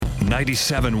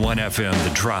97.1 FM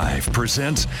The Drive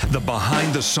presents the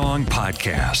Behind the Song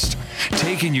podcast,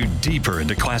 taking you deeper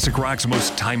into classic rock's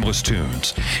most timeless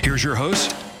tunes. Here's your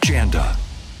host, Janda.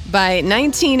 By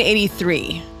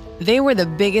 1983, they were the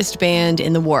biggest band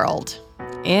in the world,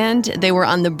 and they were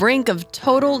on the brink of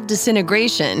total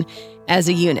disintegration as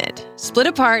a unit, split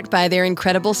apart by their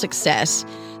incredible success,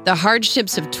 the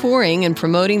hardships of touring and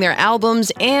promoting their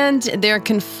albums, and their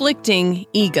conflicting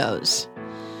egos.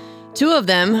 Two of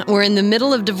them were in the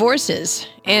middle of divorces,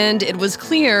 and it was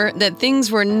clear that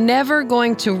things were never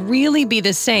going to really be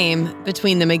the same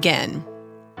between them again.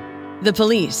 The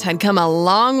Police had come a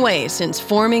long way since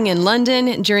forming in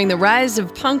London during the rise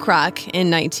of punk rock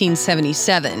in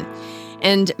 1977.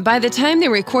 And by the time they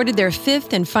recorded their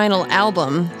fifth and final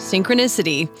album,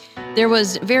 Synchronicity, there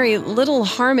was very little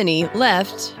harmony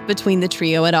left between the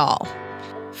trio at all.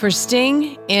 For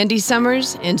Sting, Andy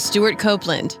Summers, and Stewart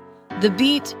Copeland, the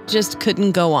beat just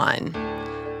couldn't go on.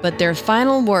 But their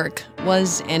final work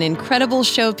was an incredible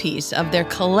showpiece of their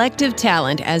collective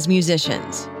talent as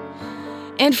musicians.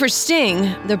 And for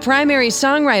Sting, the primary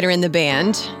songwriter in the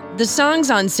band, the songs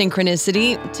on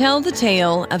Synchronicity tell the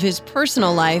tale of his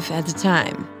personal life at the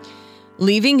time,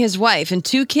 leaving his wife and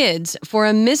two kids for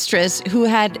a mistress who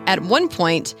had, at one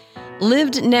point,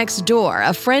 lived next door,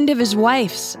 a friend of his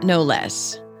wife's, no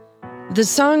less. The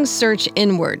songs search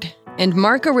inward and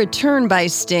mark a return by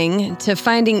Sting to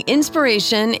finding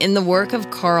inspiration in the work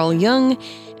of Carl Jung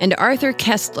and Arthur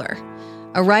Koestler,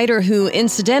 a writer who,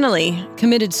 incidentally,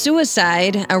 committed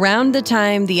suicide around the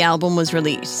time the album was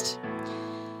released.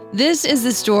 This is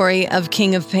the story of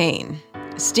King of Pain,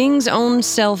 Sting's own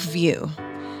self-view,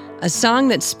 a song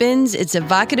that spins its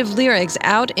evocative lyrics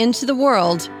out into the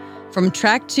world from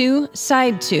track 2,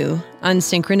 side 2 on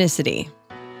Synchronicity.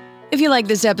 If you like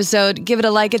this episode, give it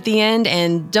a like at the end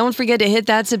and don't forget to hit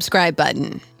that subscribe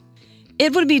button.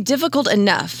 It would be difficult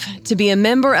enough to be a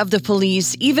member of the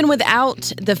Police even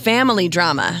without the family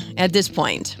drama at this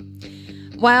point.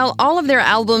 While all of their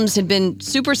albums had been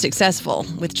super successful,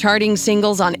 with charting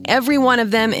singles on every one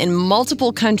of them in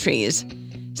multiple countries,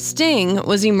 Sting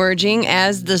was emerging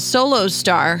as the solo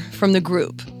star from the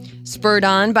group, spurred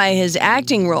on by his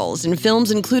acting roles in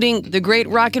films including The Great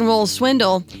Rock and Roll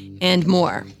Swindle and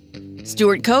more.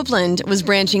 Stewart Copeland was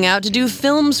branching out to do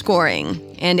film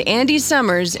scoring, and Andy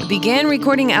Summers began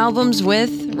recording albums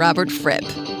with Robert Fripp.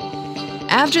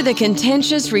 After the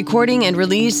contentious recording and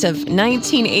release of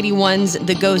 1981's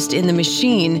The Ghost in the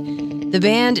Machine, the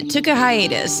band took a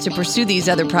hiatus to pursue these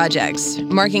other projects,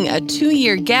 marking a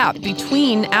 2-year gap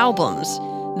between albums,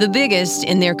 the biggest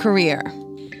in their career.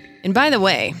 And by the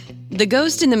way, The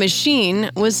Ghost in the Machine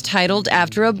was titled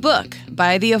after a book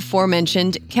by the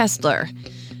aforementioned Koestler,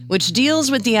 which deals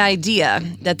with the idea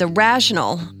that the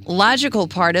rational, logical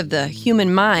part of the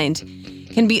human mind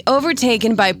can be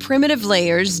overtaken by primitive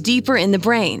layers deeper in the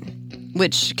brain,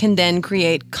 which can then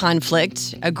create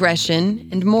conflict, aggression,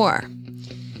 and more.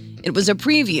 It was a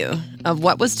preview of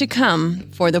what was to come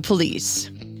for the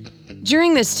Police.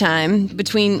 During this time,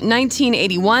 between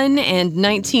 1981 and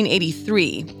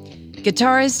 1983,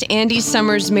 guitarist Andy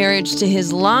Summers' marriage to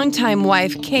his longtime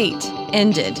wife, Kate,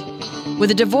 ended, with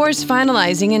a divorce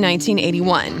finalizing in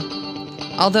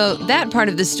 1981. Although that part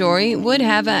of the story would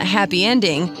have a happy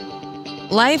ending,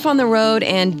 life on the road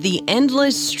and the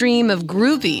endless stream of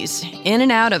groupies in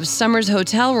and out of Summers'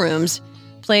 hotel rooms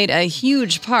played a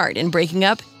huge part in breaking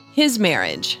up his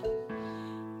marriage.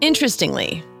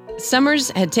 Interestingly,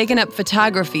 Summers had taken up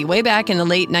photography way back in the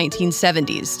late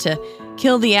 1970s to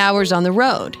kill the hours on the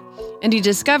road, and he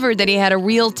discovered that he had a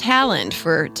real talent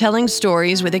for telling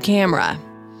stories with a camera.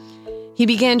 He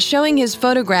began showing his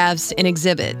photographs in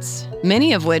exhibits,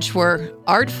 many of which were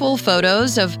artful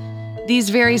photos of these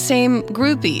very same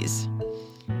groupies.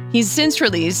 He's since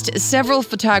released several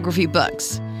photography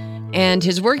books, and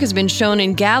his work has been shown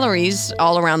in galleries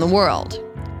all around the world.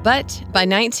 But by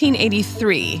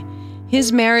 1983,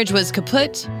 his marriage was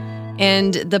kaput,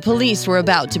 and the Police were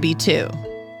about to be too.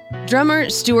 Drummer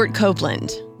Stewart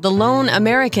Copeland, the lone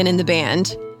American in the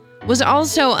band, was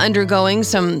also undergoing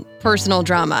some personal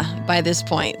drama by this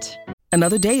point.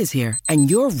 Another day is here, and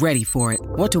you're ready for it.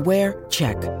 What to wear?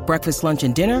 Check. Breakfast, lunch,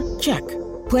 and dinner? Check.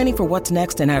 Planning for what's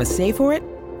next and how to save for it?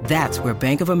 That's where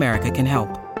Bank of America can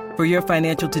help. For your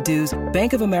financial to-dos,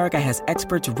 Bank of America has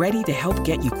experts ready to help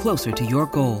get you closer to your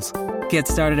goals. Get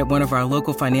started at one of our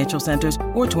local financial centers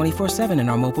or 24/7 in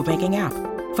our mobile banking app.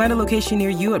 Find a location near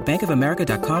you at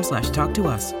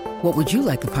bankofamerica.com/talktous. What would you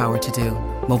like the power to do?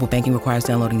 Mobile banking requires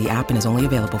downloading the app and is only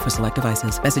available for select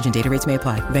devices. Message and data rates may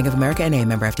apply. Bank of America N.A.,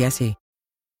 member FDIC.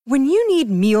 When you need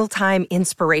mealtime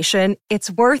inspiration, it's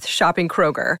worth shopping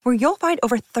Kroger, where you'll find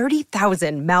over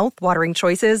 30,000 mouth-watering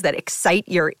choices that excite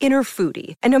your inner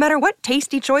foodie. And no matter what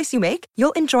tasty choice you make,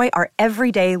 you'll enjoy our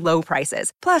everyday low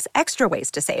prices, plus extra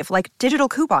ways to save, like digital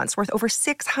coupons worth over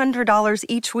 $600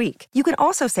 each week. You can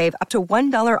also save up to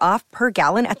 $1 off per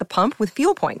gallon at the pump with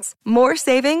fuel points. More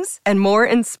savings and more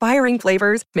inspiring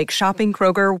flavors make shopping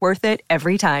Kroger worth it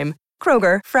every time.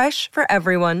 Kroger, fresh for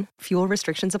everyone. Fuel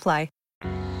restrictions apply.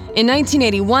 In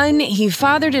 1981, he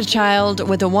fathered a child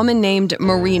with a woman named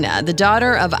Marina, the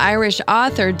daughter of Irish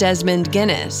author Desmond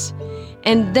Guinness.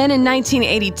 And then in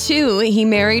 1982, he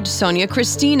married Sonia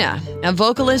Christina, a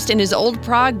vocalist in his old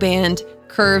prog band,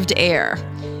 Curved Air,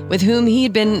 with whom he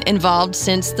had been involved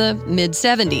since the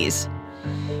mid-70s.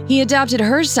 He adopted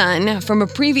her son from a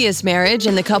previous marriage,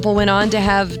 and the couple went on to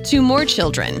have 2 more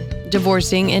children,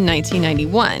 divorcing in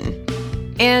 1991.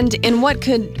 And in what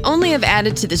could only have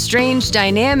added to the strange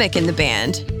dynamic in the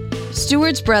band,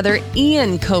 Stewart's brother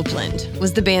Ian Copeland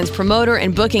was the band's promoter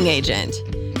and booking agent,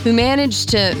 who managed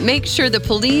to make sure the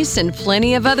Police and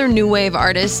plenty of other new wave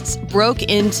artists broke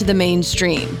into the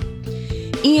mainstream.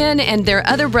 Ian and their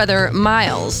other brother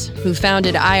Miles, who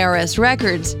founded IRS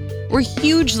Records, were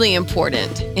hugely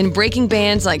important in breaking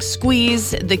bands like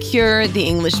Squeeze, The Cure, The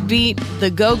English Beat,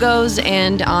 The Go-Go's,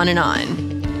 and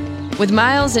on, with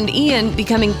Miles and Ian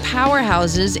becoming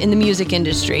powerhouses in the music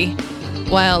industry,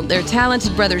 while their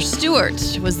talented brother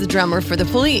Stewart was the drummer for the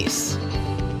Police.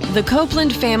 The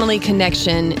Copeland family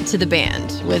connection to the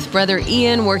band, with brother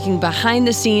Ian working behind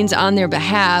the scenes on their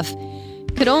behalf,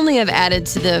 could only have added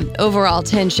to the overall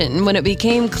tension when it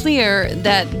became clear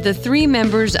that the 3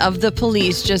 members of the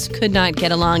Police just could not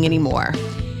get along anymore,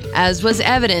 as was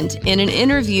evident in an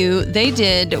interview they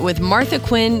did with Martha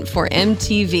Quinn for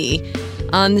MTV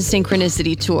on the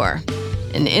Synchronicity Tour,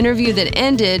 an interview that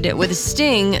ended with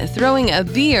Sting throwing a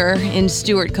beer in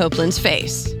Stewart Copeland's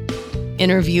face.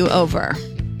 Interview over.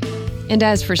 And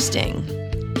as for Sting,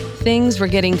 things were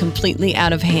getting completely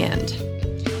out of hand.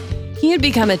 He had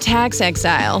become a tax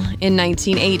exile in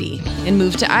 1980 and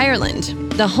moved to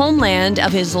Ireland, the homeland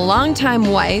of his longtime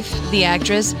wife, the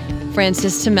actress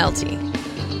Frances Tummelty,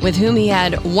 with whom he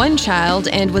had 1 child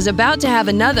and was about to have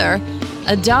another,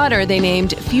 a daughter they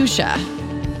named Fuchsia.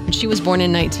 She was born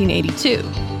in 1982.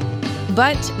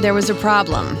 But there was a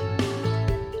problem.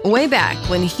 Way back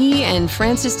when he and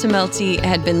Frances Tummelty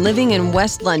had been living in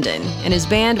West London and his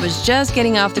band was just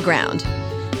getting off the ground,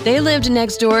 they lived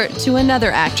next door to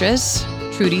another actress,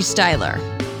 Trudy Styler,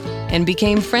 and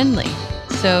became friendly.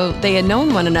 So they had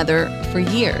known one another for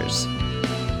years.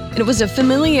 It was a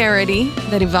familiarity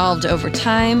that evolved over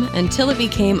time until it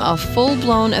became a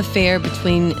full-blown affair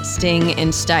between Sting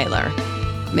and Styler,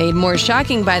 made more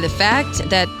shocking by the fact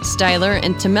that Styler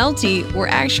and Tummelty were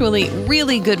actually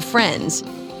really good friends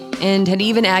and had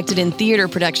even acted in theater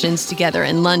productions together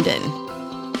in London.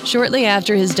 Shortly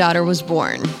after his daughter was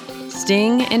born,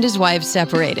 Sting and his wife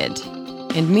separated.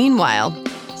 And meanwhile,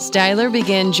 Styler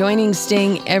began joining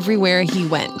Sting everywhere he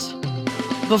went.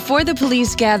 Before the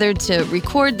Police gathered to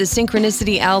record the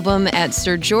Synchronicity album at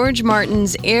Sir George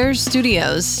Martin's Air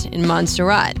Studios in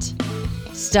Montserrat,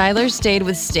 Styler stayed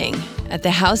with Sting at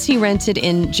the house he rented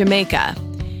in Jamaica,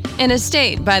 an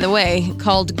estate, by the way,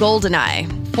 called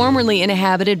Goldeneye, formerly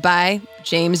inhabited by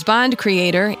James Bond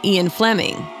creator Ian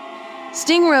Fleming.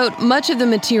 Sting wrote much of the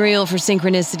material for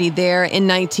Synchronicity there in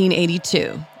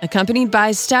 1982, accompanied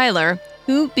by Styler,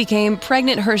 who became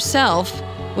pregnant herself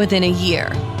within a year.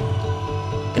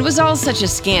 It was all such a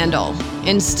scandal,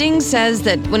 and Sting says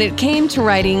that when it came to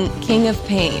writing King of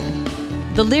Pain,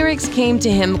 the lyrics came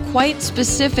to him quite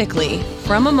specifically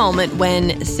from a moment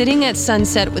when, sitting at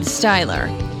sunset with Styler,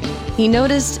 he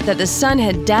noticed that the sun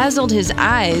had dazzled his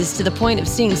eyes to the point of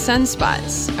seeing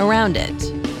sunspots around it.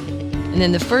 And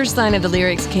then the first line of the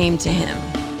lyrics came to him,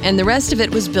 and the rest of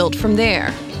it was built from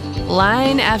there.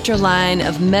 Line after line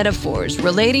of metaphors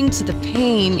relating to the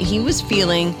pain he was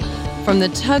feeling from the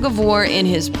tug-of-war in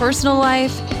his personal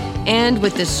life and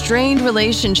with the strained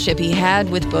relationship he had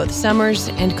with both Summers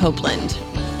and Copeland.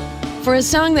 For a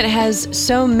song that has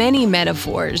so many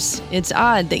metaphors, it's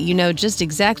odd that you know just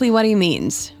exactly what he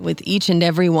means with each and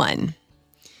every one.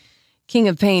 King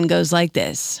of Pain goes like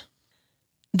this.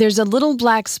 There's a little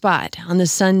black spot on the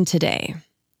sun today.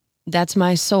 That's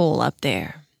my soul up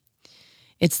there.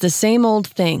 It's the same old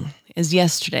thing as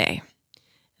yesterday,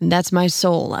 and that's my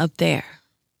soul up there.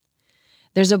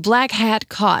 There's a black hat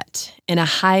caught in a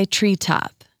high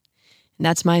treetop, and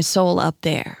that's my soul up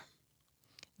there.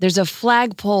 There's a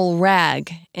flagpole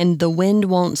rag, and the wind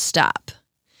won't stop.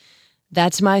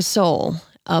 That's my soul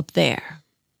up there.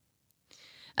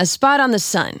 A spot on the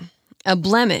sun, a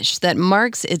blemish that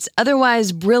marks its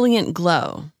otherwise brilliant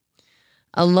glow.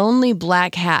 A lonely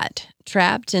black hat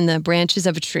trapped in the branches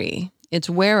of a tree, its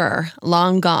wearer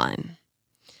long gone.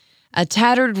 A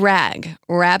tattered rag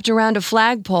wrapped around a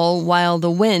flagpole while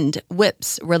the wind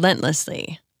whips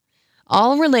relentlessly.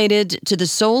 All related to the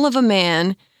soul of a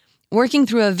man working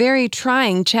through a very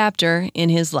trying chapter in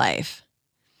his life.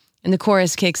 And the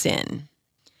chorus kicks in.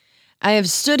 I have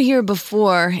stood here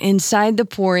before inside the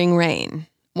pouring rain,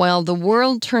 while the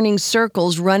world turning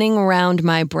circles running around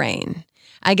my brain.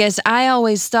 I guess I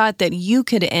always thought that you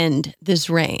could end this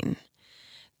reign,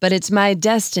 but it's my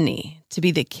destiny to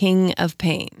be the king of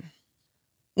pain.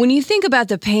 When you think about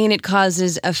the pain it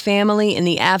causes a family in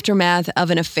the aftermath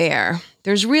of an affair,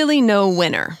 there's really no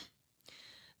winner.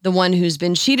 The one who's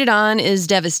been cheated on is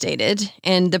devastated,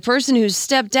 and the person who's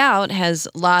stepped out has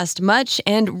lost much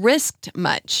and risked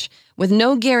much, with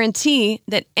no guarantee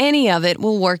that any of it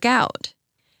will work out.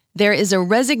 There is a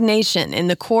resignation in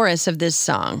the chorus of this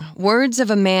song, words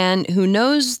of a man who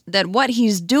knows that what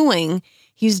he's doing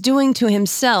to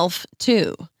himself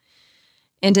too.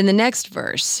 And in the next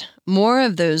verse, more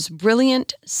of those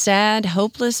brilliant, sad,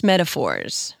 hopeless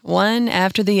metaphors, one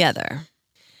after the other.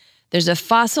 There's a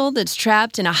fossil that's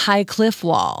trapped in a high cliff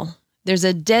wall. There's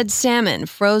a dead salmon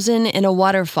frozen in a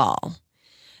waterfall.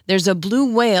 There's a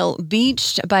blue whale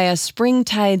beached by a spring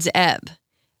tide's ebb.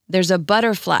 There's a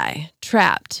butterfly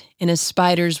trapped in a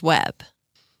spider's web.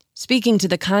 Speaking to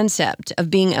the concept of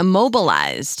being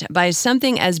immobilized by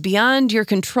something as beyond your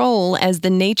control as the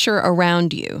nature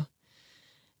around you.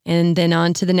 And then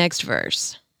on to the next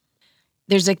verse.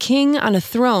 There's a king on a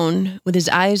throne with his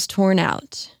eyes torn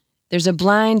out. There's a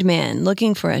blind man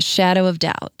looking for a shadow of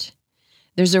doubt.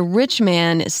 There's a rich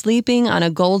man sleeping on a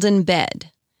golden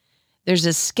bed. There's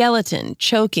a skeleton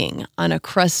choking on a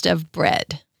crust of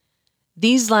bread.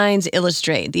 These lines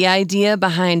illustrate the idea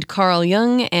behind Carl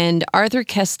Jung and Arthur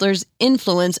Koestler's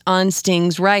influence on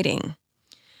Sting's writing.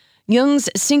 Jung's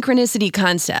synchronicity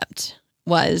concept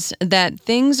was that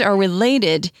things are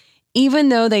related even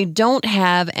though they don't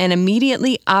have an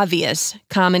immediately obvious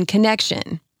common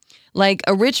connection, like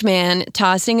a rich man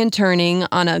tossing and turning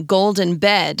on a golden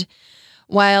bed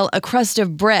while a crust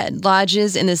of bread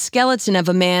lodges in the skeleton of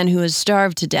a man who is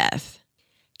starved to death.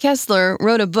 Koestler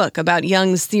wrote a book about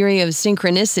Jung's theory of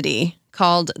synchronicity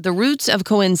called The Roots of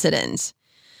Coincidence,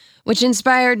 which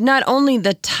inspired not only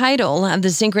the title of the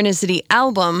Synchronicity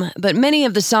album, but many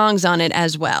of the songs on it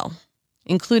as well,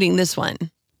 including this one.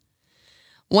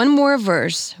 One more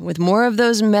verse with more of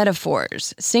those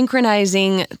metaphors,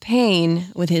 synchronizing pain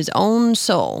with his own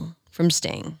soul from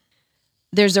Sting.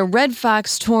 There's a red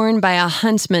fox torn by a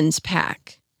huntsman's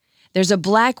pack. There's a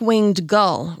black-winged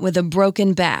gull with a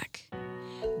broken back.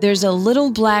 There's a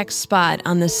little black spot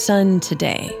on the sun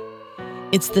today.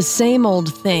 It's the same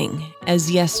old thing as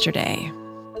yesterday.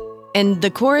 And the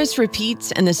chorus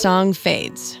repeats and the song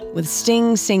fades, with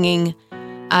Sting singing,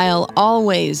 I'll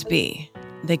always be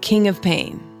the king of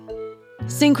pain.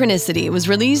 Synchronicity was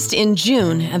released in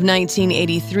June of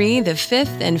 1983, the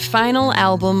fifth and final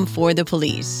album for The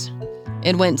Police.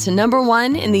 It went to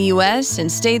 #1 in the U.S.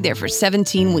 and stayed there for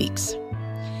 17 weeks.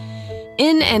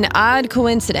 In an odd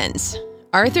coincidence,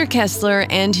 Arthur Koestler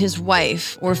and his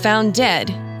wife were found dead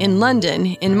in London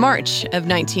in March of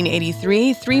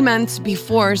 1983, 3 months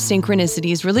before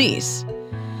Synchronicity's release.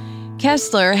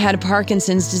 Koestler had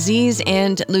Parkinson's disease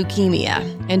and leukemia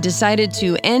and decided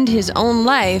to end his own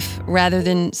life rather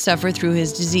than suffer through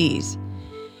his disease.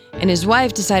 And his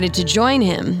wife decided to join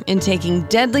him in taking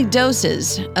deadly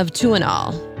doses of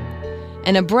Tuinal.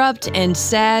 An abrupt and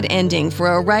sad ending for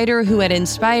a writer who had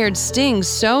inspired Sting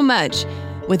so much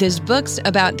with his books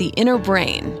about the inner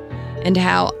brain and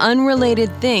how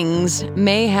unrelated things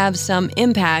may have some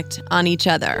impact on each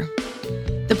other.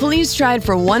 The Police tried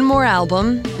for one more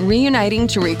album, reuniting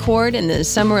to record in the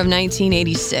summer of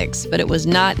 1986, but it was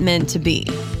not meant to be.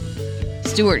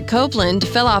 Stuart Copeland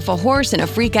fell off a horse in a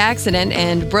freak accident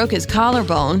and broke his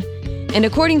collarbone, and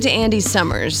according to Andy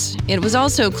Summers, it was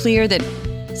also clear that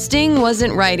Sting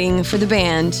wasn't writing for the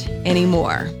band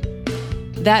anymore.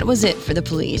 That was it for the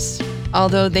Police,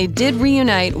 although they did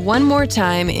reunite one more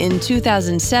time in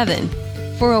 2007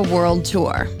 for a world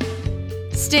tour.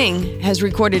 Sting has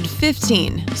recorded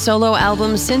 15 solo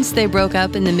albums since they broke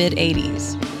up in the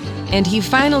mid-'80s, and he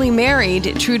finally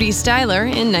married Trudy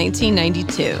Styler in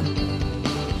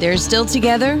 1992. They're still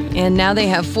together, and now they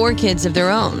have 4 kids of their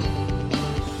own.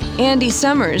 Andy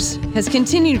Summers has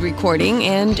continued recording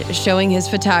and showing his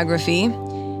photography,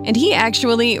 and he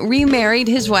actually remarried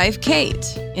his wife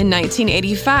Kate in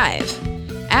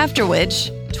 1985, after which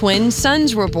twin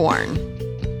sons were born.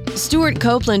 Stuart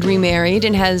Copeland remarried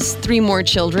and has 3 more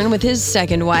children with his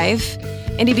second wife,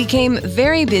 and he became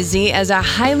very busy as a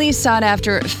highly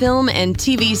sought-after film and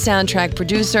TV soundtrack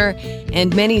producer,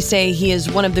 and many say he is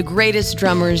one of the greatest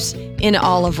drummers in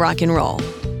all of rock and roll.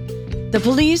 The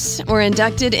Police were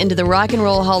inducted into the Rock and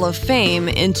Roll Hall of Fame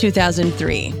in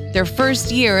 2003, their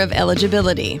first year of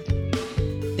eligibility.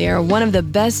 They are one of the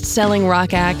best-selling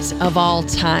rock acts of all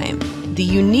time, the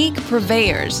unique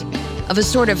purveyors of a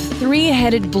sort of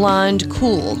 3-headed blonde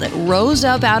cool that rose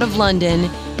up out of London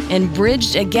and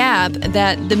bridged a gap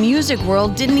that the music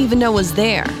world didn't even know was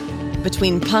there,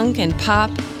 between punk and pop,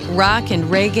 rock and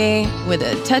reggae, with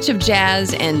a touch of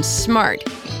jazz and smart,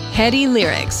 heady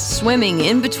lyrics swimming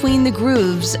in between the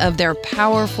grooves of their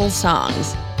powerful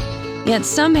songs. Yet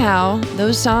somehow,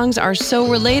 those songs are so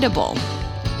relatable.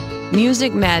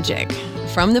 Music magic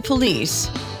from the Police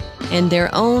and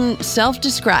their own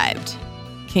self-described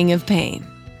King of Pain.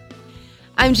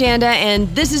 I'm Janda, and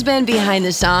this has been Behind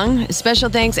the Song. Special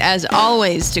thanks, as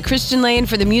always, to Christian Lane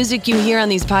for the music you hear on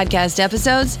these podcast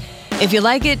episodes. If you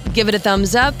like it, give it a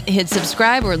thumbs up, hit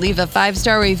subscribe, or leave a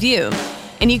 5-star review.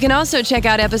 And you can also check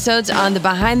out episodes on the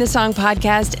Behind the Song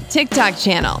podcast TikTok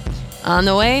channel. On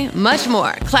the way, much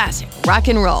more classic rock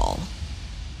and roll.